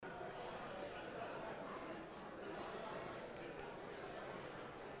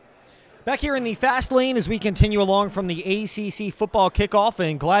Back here in the fast lane as we continue along from the ACC football kickoff,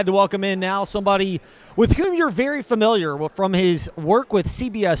 and glad to welcome in now somebody with whom you're very familiar from his work with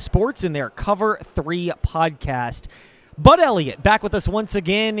CBS Sports in their Cover 3 podcast. Bud Elliott back with us once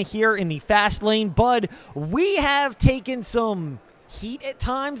again here in the fast lane. Bud, we have taken some heat at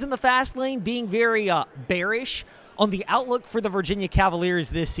times in the fast lane, being very bearish on the outlook for the Virginia Cavaliers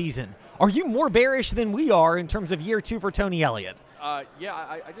this season. Are you more bearish than we are in terms of year two for Tony Elliott? I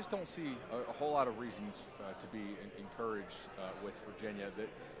just don't see a whole lot of reasons to be encouraged with Virginia. That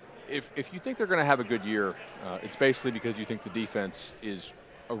if you think they're going to have a good year, it's basically because you think the defense is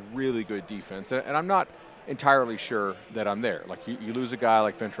a really good defense. And I'm not entirely sure that I'm there. Like you lose a guy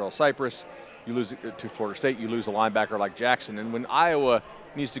like Fentrell Cypress, you lose to Florida State, you lose a linebacker like Jackson. And when Iowa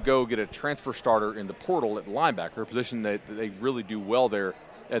needs to go get a transfer starter in the portal at linebacker, a position that they really do well there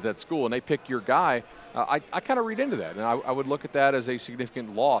at that school, and they pick your guy, I kind of read into that. And I would look at that as a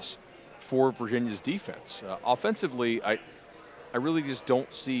significant loss for Virginia's defense. Offensively, I really just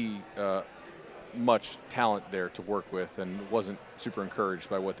don't see much talent there to work with, and wasn't super encouraged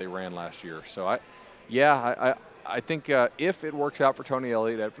by what they ran last year. So I think if it works out for Tony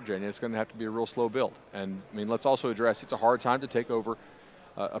Elliott at Virginia, it's going to have to be a real slow build. And I mean, let's also address it's a hard time to take over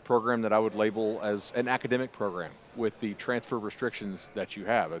a program that I would label as an academic program with the transfer restrictions that you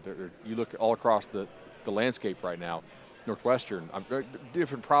have. You look all across the landscape right now, Northwestern,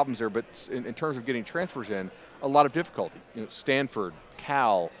 different problems there, but in terms of getting transfers in, a lot of difficulty. Stanford,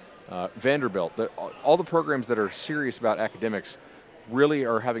 Cal, Vanderbilt, all the programs that are serious about academics really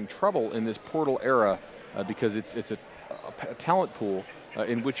are having trouble in this portal era because it's a talent pool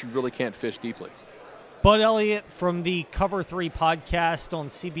in which you really can't fish deeply. Bud Elliott from the Cover 3 podcast on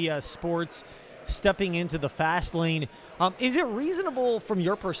CBS Sports, stepping into the fast lane. Is it reasonable from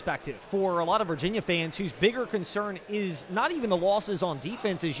your perspective for a lot of Virginia fans whose bigger concern is not even the losses on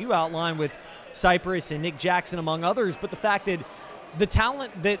defense, as you outlined with Cypress and Nick Jackson, among others, but the fact that the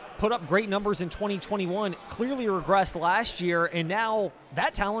talent that put up great numbers in 2021 clearly regressed last year, and now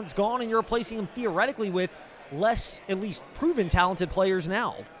that talent's gone and you're replacing them theoretically with less, at least proven talented players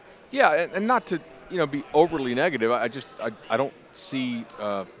now? Yeah, and not to be overly negative. I don't see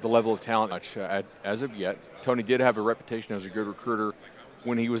the level of talent much as of yet. Tony did have a reputation as a good recruiter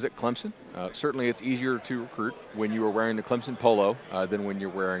when he was at Clemson. Certainly it's easier to recruit when you are wearing the Clemson polo than when you're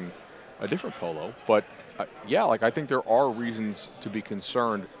wearing a different polo. But I think there are reasons to be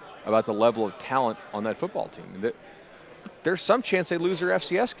concerned about the level of talent on that football team. There's some chance they lose their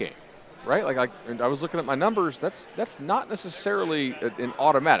FCS game. Right, I was looking at my numbers. That's not necessarily an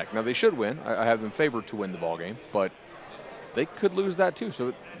automatic. Now they should win. I have them favored to win the ball game, but they could lose that too.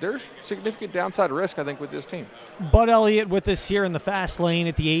 So there's significant downside risk, I think, with this team. Bud Elliott with us here in the fast lane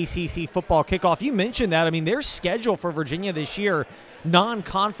at the ACC football kickoff. You mentioned that. I mean, their schedule for Virginia this year,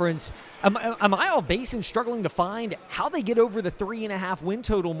 non-conference. Am I off base in struggling to find how they get over the 3.5 win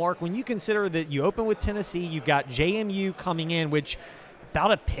total mark when you consider that you open with Tennessee, you've got JMU coming in, which about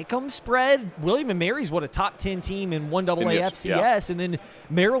a pick'em spread. William & Mary's a top 10 team in 1AA FCS, and then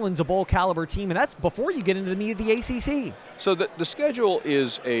Maryland's a bowl caliber team, and that's before you get into the meat of the ACC. So the schedule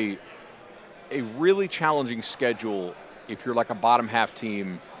is a really challenging schedule if you're like a bottom half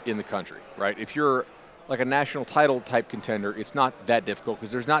team in the country, right? If you're like a national title type contender, it's not that difficult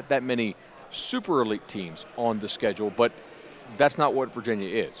because there's not that many super elite teams on the schedule, but that's not what Virginia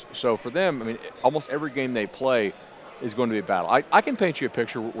is. So for them, I mean, almost every game they play is going to be a battle. I can paint you a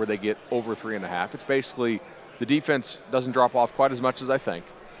picture where they get over 3.5. It's basically the defense doesn't drop off quite as much as I think.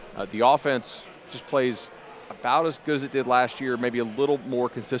 The offense just plays about as good as it did last year, maybe a little more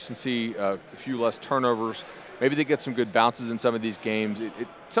consistency, a few less turnovers. Maybe they get some good bounces in some of these games.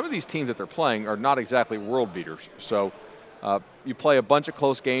 Some of these teams that they're playing are not exactly world beaters. So you play a bunch of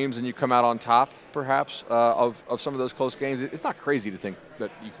close games and you come out on top, perhaps, of some of those close games. It's not crazy to think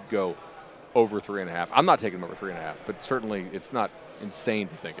that you could go over 3.5. I'm not taking them over 3.5, but certainly it's not insane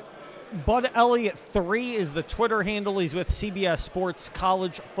to think it. Bud Elliott 3 is the Twitter handle. He's with CBS Sports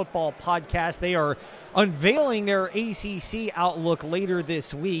College Football Podcast. They are unveiling their ACC outlook later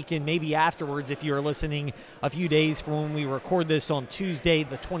this week, and maybe afterwards if you're listening a few days from when we record this on Tuesday,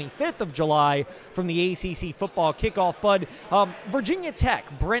 the 25th of July, from the ACC football kickoff. Bud, Virginia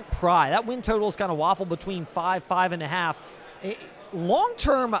Tech, Brent Pry, that win total is kind of waffle between 5.5. Long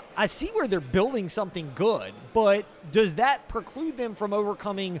term, I see where they're building something good, but does that preclude them from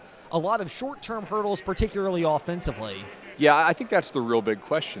overcoming a lot of short-term hurdles, particularly offensively? Yeah, I think that's the real big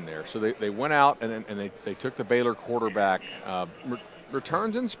question there. So they went out and they took the Baylor quarterback.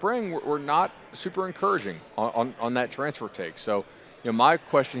 Returns in spring were not super encouraging on that transfer take. So my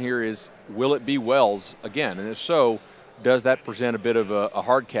question here is, will it be Wells again? And if so, does that present a bit of a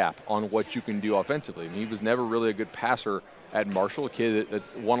hard cap on what you can do offensively? I mean, he was never really a good passer at Marshall, a kid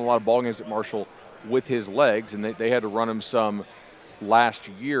that won a lot of ball games at Marshall with his legs, and they had to run him some last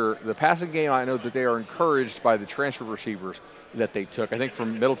year. The passing game, I know that they are encouraged by the transfer receivers that they took. I think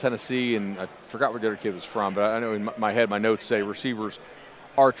from Middle Tennessee, and I forgot where the other kid was from, but I know in my head, my notes say receivers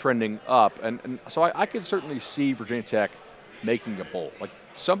are trending up. And so I could certainly see Virginia Tech making a bowl. Like,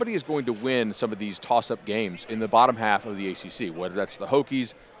 somebody is going to win some of these toss-up games in the bottom half of the ACC, whether that's the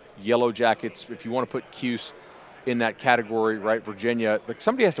Hokies, Yellow Jackets, if you want to put Cuse in that category, right, Virginia. Like,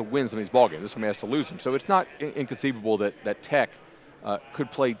 somebody has to win some of these ball games. Somebody has to lose them. So it's not inconceivable that Tech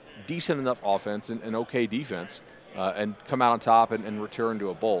could play decent enough offense and okay defense and come out on top and return to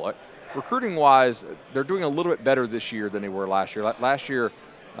a bowl. Recruiting-wise, they're doing a little bit better this year than they were last year. Last year,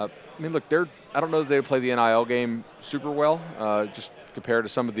 I mean, look, I don't know that they play the NIL game super well, just compared to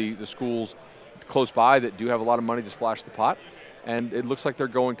some of the schools close by that do have a lot of money to splash the pot. And it looks like they're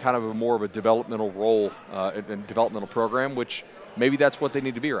going kind of more of a developmental role and developmental program, which maybe that's what they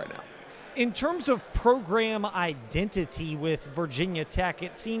need to be right now. In terms of program identity with Virginia Tech,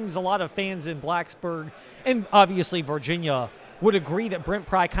 it seems a lot of fans in Blacksburg and obviously Virginia would agree that Brent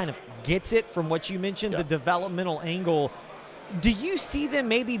Pry kind of gets it from what you mentioned, the developmental angle. Do you see them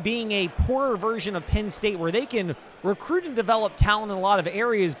maybe being a poorer version of Penn State where they can recruit and develop talent in a lot of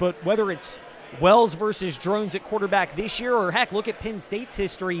areas, but whether it's Wells versus Drones at quarterback this year, or heck, look at Penn State's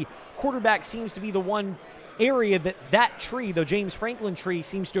history, quarterback seems to be the one area that tree, the James Franklin tree,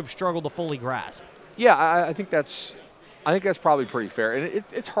 seems to have struggled to fully grasp. Yeah, I think that's probably pretty fair. And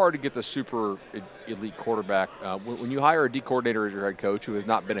it's hard to get the super elite quarterback. When you hire a D coordinator as your head coach who has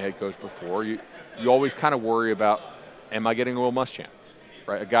not been a head coach before, you always kind of worry about, am I getting a Will Muschamp,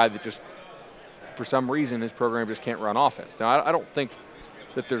 right? A guy that just, for some reason, his program just can't run offense. Now, I don't think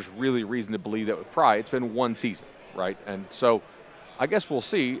that there's really reason to believe that with Pry. It's been one season, right? And so I guess we'll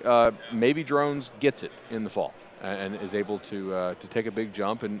see. Maybe Drones gets it in the fall and is able to take a big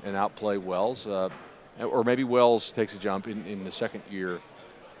jump and outplay Wells. Or maybe Wells takes a jump in the second year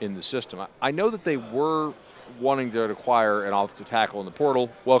in the system. I know that they were wanting to acquire an offensive tackle in the portal.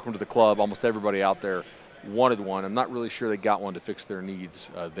 Welcome to the club. Almost everybody out there wanted one. I'm not really sure they got one to fix their needs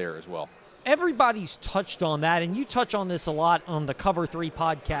there as well. Everybody's touched on that, and you touch on this a lot on the Cover 3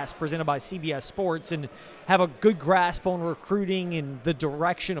 podcast presented by CBS Sports and have a good grasp on recruiting and the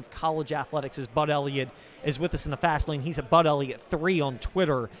direction of college athletics, as Bud Elliott is with us in the Fast Lane. He's at Bud Elliott 3 on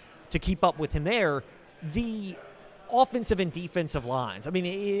Twitter to keep up with him there. The offensive and defensive lines. I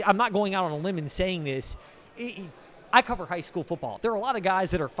mean, I'm not going out on a limb in saying this. I cover high school football. There are a lot of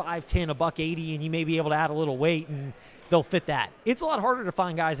guys that are 5'10", $180, and you may be able to add a little weight, and they'll fit that. It's a lot harder to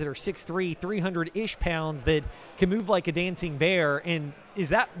find guys that are 6'3", 300-ish pounds that can move like a dancing bear. And is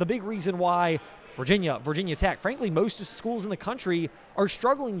that the big reason why Virginia Tech, frankly, most schools in the country are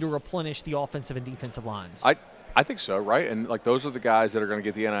struggling to replenish the offensive and defensive lines? I think so, right? And like, those are the guys that are going to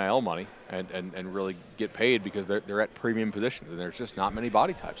get the NIL money and really get paid because they're at premium positions, and there's just not many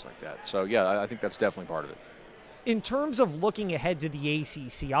body types like that. So yeah, I think that's definitely part of it. In terms of looking ahead to the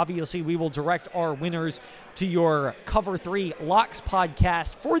ACC, obviously we will direct our winners to your Cover 3 Locks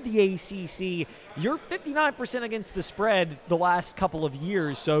podcast for the ACC. You're 59% against the spread the last couple of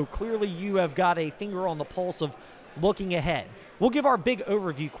years, so clearly you have got a finger on the pulse of looking ahead. We'll give our big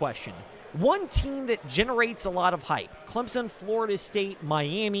overview question. One team that generates a lot of hype, Clemson, Florida State,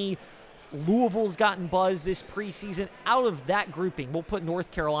 Miami, Louisville's gotten buzz this preseason. Out of that grouping, we'll put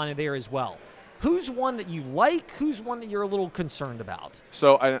North Carolina there as well. Who's one that you like? Who's one that you're a little concerned about?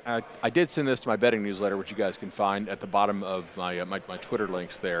 So I did send this to my betting newsletter, which you guys can find at the bottom of my Twitter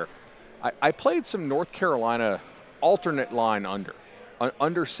links there. I played some North Carolina alternate line under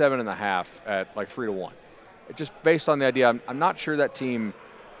 7.5 at like 3-1. Just based on the idea, I'm not sure that team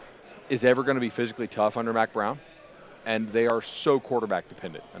is ever going to be physically tough under Mac Brown, and they are so quarterback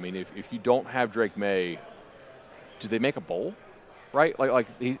dependent. I mean, if you don't have Drake May, do they make a bowl? Right?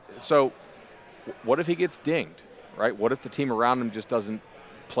 So what if he gets dinged, right? What if the team around him just doesn't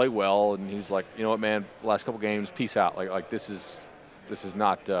play well, and he's like, you know what, man, last couple games, peace out. Like this is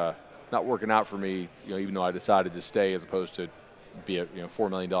not working out for me. You know, even though I decided to stay as opposed to be a $4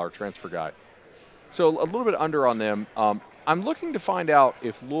 million transfer guy. So a little bit under on them. I'm looking to find out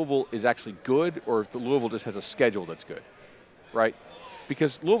if Louisville is actually good or if the Louisville just has a schedule that's good, right?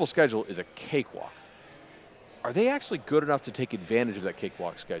 Because Louisville's schedule is a cakewalk. Are they actually good enough to take advantage of that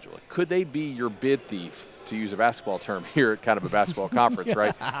cakewalk schedule? Could they be your bid thief, to use a basketball term here at kind of a basketball conference,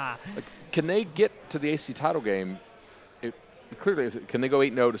 right? Like, can they get to the ACC title game? Clearly, can they go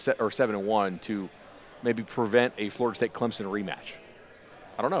 8-0 or 7-1 to maybe prevent a Florida State-Clemson rematch?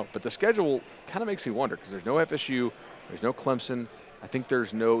 I don't know, but the schedule kind of makes me wonder because there's no FSU, There's no Clemson. I think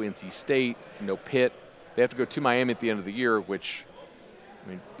there's no NC State, no Pitt. They have to go to Miami at the end of the year, which, I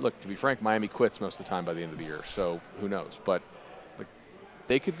mean, look, to be frank, Miami quits most of the time by the end of the year, so who knows. But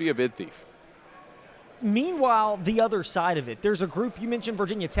they could be a bid thief. Meanwhile, the other side of it, there's a group, you mentioned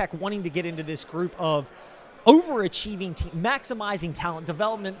Virginia Tech wanting to get into this group of overachieving team, maximizing talent,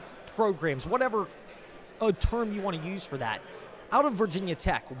 development programs, whatever a term you want to use for that. Out of Virginia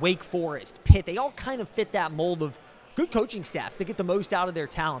Tech, Wake Forest, Pitt, they all kind of fit that mold of good coaching staffs. They get the most out of their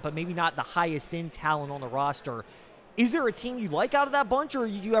talent, but maybe not the highest end talent on the roster. Is there a team you like out of that bunch, or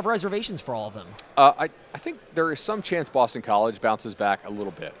do you have reservations for all of them? I think there is some chance Boston College bounces back a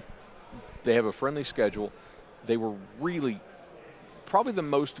little bit. They have a friendly schedule. They were really probably the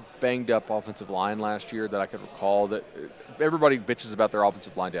most banged up offensive line last year that I can recall. That everybody bitches about their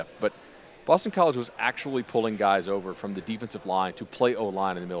offensive line depth, but Boston College was actually pulling guys over from the defensive line to play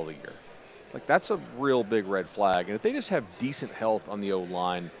O-line in the middle of the year. Like, that's a real big red flag. And if they just have decent health on the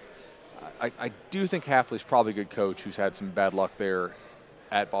O-line, I do think Hafley's probably a good coach who's had some bad luck there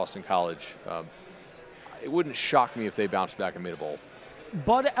at Boston College. It wouldn't shock me if they bounced back and made a bowl.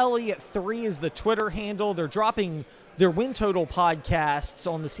 Bud Elliott 3 is the Twitter handle. They're dropping their win total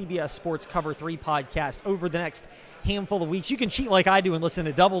podcasts on the CBS Sports Cover 3 podcast over the next handful of weeks. You can cheat like I do and listen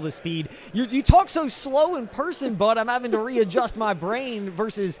to double the speed. You talk so slow in person, Bud, I'm having to readjust my brain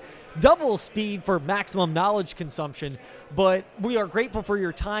versus double speed for maximum knowledge consumption. But we are grateful for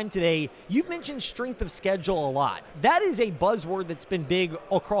your time today. You've mentioned strength of schedule a lot. That is a buzzword that's been big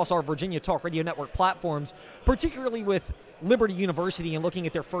across our Virginia Talk Radio Network platforms, particularly with Liberty University and looking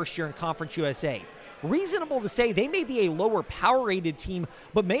at their first year in Conference USA. Reasonable to say they may be a lower power-rated team,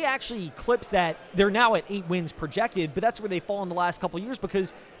 but may actually eclipse that. They're now at 8 wins projected, but that's where they fall in the last couple of years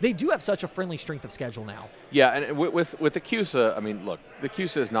because they do have such a friendly strength of schedule now. Yeah, and with the CUSA, I mean, look, the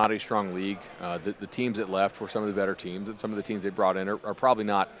CUSA is not a strong league. The teams that left were some of the better teams, and some of the teams they brought in are probably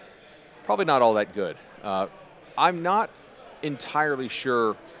not all that good. I'm not entirely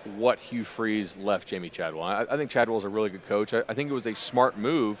sure what Hugh Freeze left Jamie Chadwell. I think Chadwell is a really good coach. I think it was a smart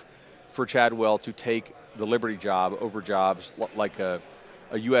move for Chadwell to take the Liberty job over jobs like a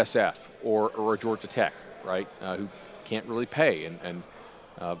USF or a Georgia Tech, right, who can't really pay. And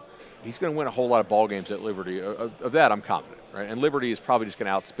he's going to win a whole lot of ball games at Liberty. Of that, I'm confident, right? And Liberty is probably just going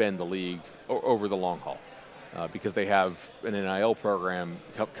to outspend the league over the long haul because they have an NIL program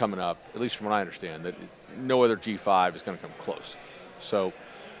coming up, at least from what I understand, that no other G5 is going to come close. So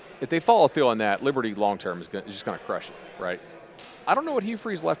if they follow through on that, Liberty long-term is just going to crush it, right? I don't know what Hugh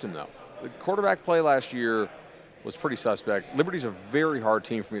Freeze left him, though. The quarterback play last year was pretty suspect. Liberty's a very hard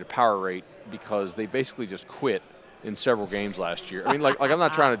team for me to power rate because they basically just quit in several games last year. I mean, like I'm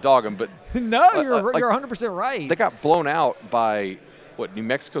not trying to dog them, but no, you're 100% right. They got blown out by New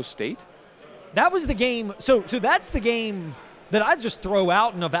Mexico State? That was the game. So that's the game that I just throw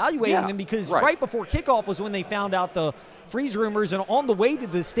out and evaluating them because right before kickoff was when they found out the Freeze rumors, and on the way to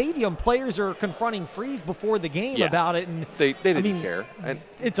the stadium, players are confronting Freeze before the game about it, and they didn't care. And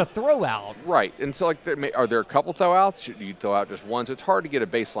it's a throwout, right? And so, are there a couple throwouts? Should you throw out just one? So it's hard to get a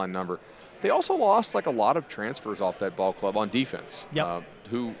baseline number. They also lost a lot of transfers off that ball club on defense,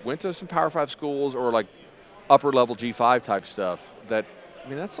 who went to some Power 5 schools or upper level G5 type stuff.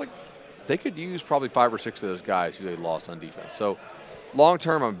 That's they could use probably 5 or 6 of those guys who they lost on defense. So long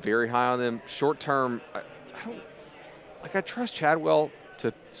term, I'm very high on them. Short term, I trust Chadwell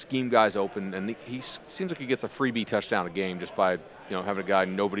to scheme guys open, and he seems like he gets a freebie touchdown a game just by having a guy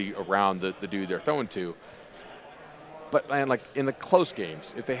nobody around the dude they're throwing to. But man, in the close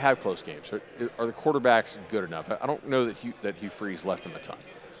games, if they have close games, are the quarterbacks good enough? I don't know that Hugh Freeze left them a ton.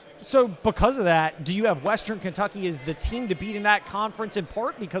 So because of that, do you have Western Kentucky as the team to beat in that conference, in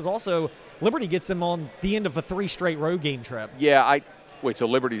part because also Liberty gets them on the end of a 3 straight road game trip? Yeah, so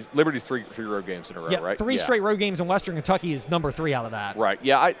Liberty's 3 road games in a row, right? 3 straight road games, and Western Kentucky is number 3 out of that. Right,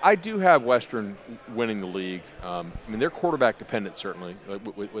 yeah, I do have Western winning the league. They're quarterback dependent, certainly,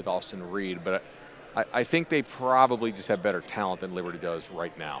 with Austin Reed, but I think they probably just have better talent than Liberty does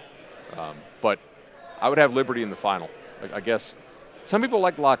right now. But I would have Liberty in the final. I guess some people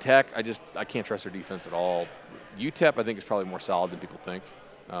like La Tech. I can't trust their defense at all. UTEP, I think, is probably more solid than people think.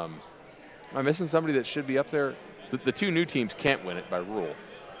 Am I missing somebody that should be up there? The 2 new teams can't win it by rule.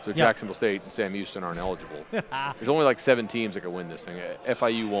 So Jacksonville State and Sam Houston aren't eligible. There's only 7 teams that can win this thing.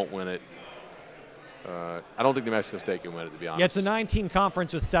 FIU won't win it. I don't think New Mexico State can win it, to be honest. Yeah, it's a 9-team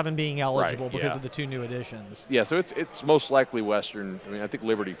conference with 7 being eligible because of the 2 new additions. Yeah, so it's most likely Western. I think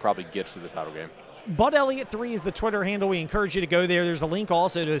Liberty probably gets to the title game. Bud Elliott 3 is the Twitter handle. We encourage you to go there. There's a link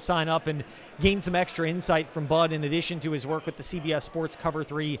also to sign up and gain some extra insight from Bud in addition to his work with the CBS Sports Cover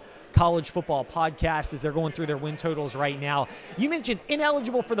 3 college football podcast as they're going through their win totals right now. You mentioned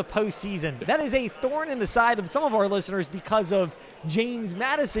ineligible for the postseason. That is a thorn in the side of some of our listeners because of James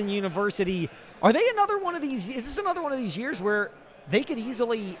Madison University. Are they another one of these? Is this another one of these years where they could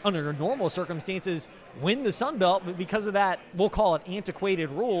easily, under normal circumstances, win the Sun Belt, but because of that, we'll call it antiquated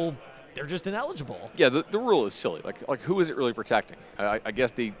rule, they're just ineligible? Yeah, the rule is silly. Like who is it really protecting? I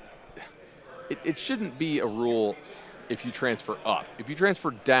guess it shouldn't be a rule if you transfer up. If you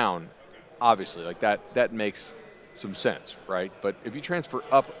transfer down, obviously, like that makes some sense, right? But if you transfer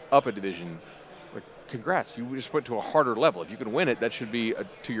up a division, like, congrats, you just went to a harder level. If you can win it, that should be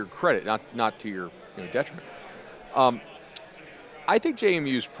to your credit, not to your detriment. I think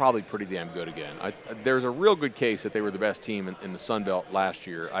JMU is probably pretty damn good again. There's a real good case that they were the best team in the Sun Belt last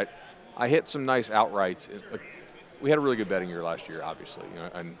year. I hit some nice outrights. We had a really good betting year last year, obviously,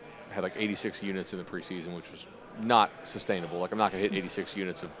 and had like 86 units in the preseason, which was not sustainable. Like, I'm not going to hit 86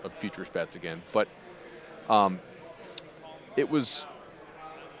 units of futures bets again. But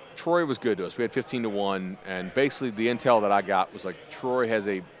Troy was good to us. We had 15-1, and basically the intel that I got was like Troy has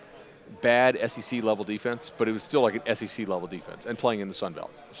a bad SEC level defense, but it was still like an SEC level defense and playing in the Sun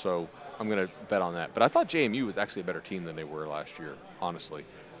Belt. So I'm going to bet on that. But I thought JMU was actually a better team than they were last year, honestly.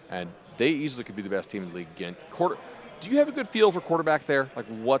 And they easily could be the best team in the league again. Do you have a good feel for quarterback there? Like,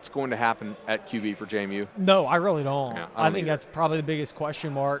 what's going to happen at QB for JMU? No, I really don't. Yeah, I think that's probably the biggest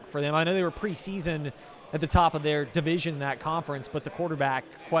question mark for them. I know they were preseason at the top of their division in that conference, but the quarterback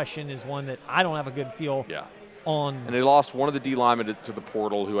question is one that I don't have a good feel on. And they lost one of the D linemen to the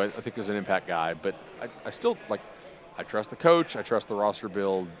portal, who I think is an impact guy. But I still, I trust the coach. I trust the roster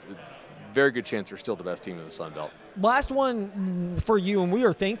build. Very good chance they're still the best team in the Sun Belt. Last one for you, and we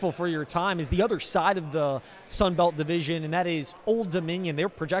are thankful for your time, is the other side of the Sun Belt division, and that is Old Dominion. They're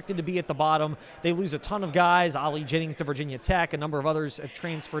projected to be at the bottom. They lose a ton of guys. Ollie Jennings to Virginia Tech. A number of others have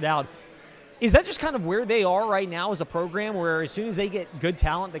transferred out. Is that just kind of where they are right now as a program, where as soon as they get good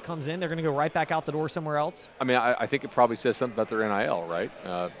talent that comes in, they're going to go right back out the door somewhere else? I mean, I think it probably says something about their NIL, right?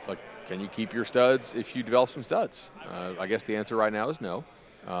 Can you keep your studs if you develop some studs? I guess the answer right now is no.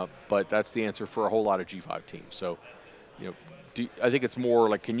 But that's the answer for a whole lot of G5 teams. So, I think it's more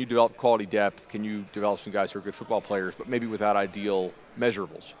like, can you develop quality depth? Can you develop some guys who are good football players, but maybe without ideal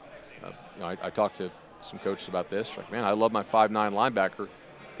measurables? I talked to some coaches about this. Like, man, I love my 5'9" linebacker.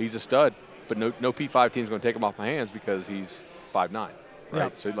 He's a stud, but no P5 team's going to take him off my hands because he's 5'9", right?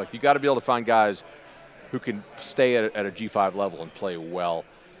 Yep. So, you got to be able to find guys who can stay at a G5 level and play well.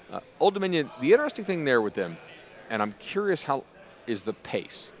 Old Dominion, the interesting thing there with them, and I'm curious is the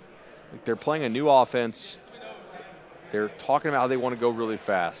pace. Like, they're playing a new offense. They're talking about how they want to go really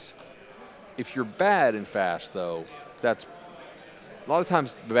fast. If you're bad and fast, though, that's a lot of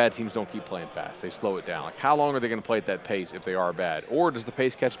times the bad teams don't keep playing fast. They slow it down. Like, how long are they going to play at that pace if they are bad? Or does the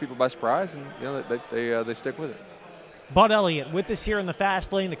pace catch people by surprise and they stick with it? Bud Elliott with us here in the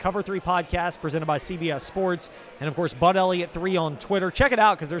Fast Lane, the Cover 3 podcast presented by CBS Sports. And, of course, Bud Elliott 3 on Twitter. Check it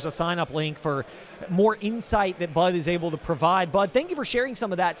out because there's a sign-up link for more insight that Bud is able to provide. Bud, thank you for sharing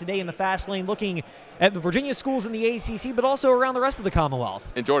some of that today in the Fast Lane, looking at the Virginia schools in the ACC, but also around the rest of the Commonwealth.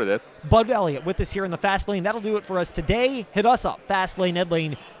 Enjoyed it, Ed. Bud Elliott with us here in the Fast Lane. That'll do it for us today. Hit us up, Fast Lane, Ed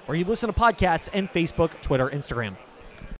Lane, where you listen to podcasts, and Facebook, Twitter, Instagram.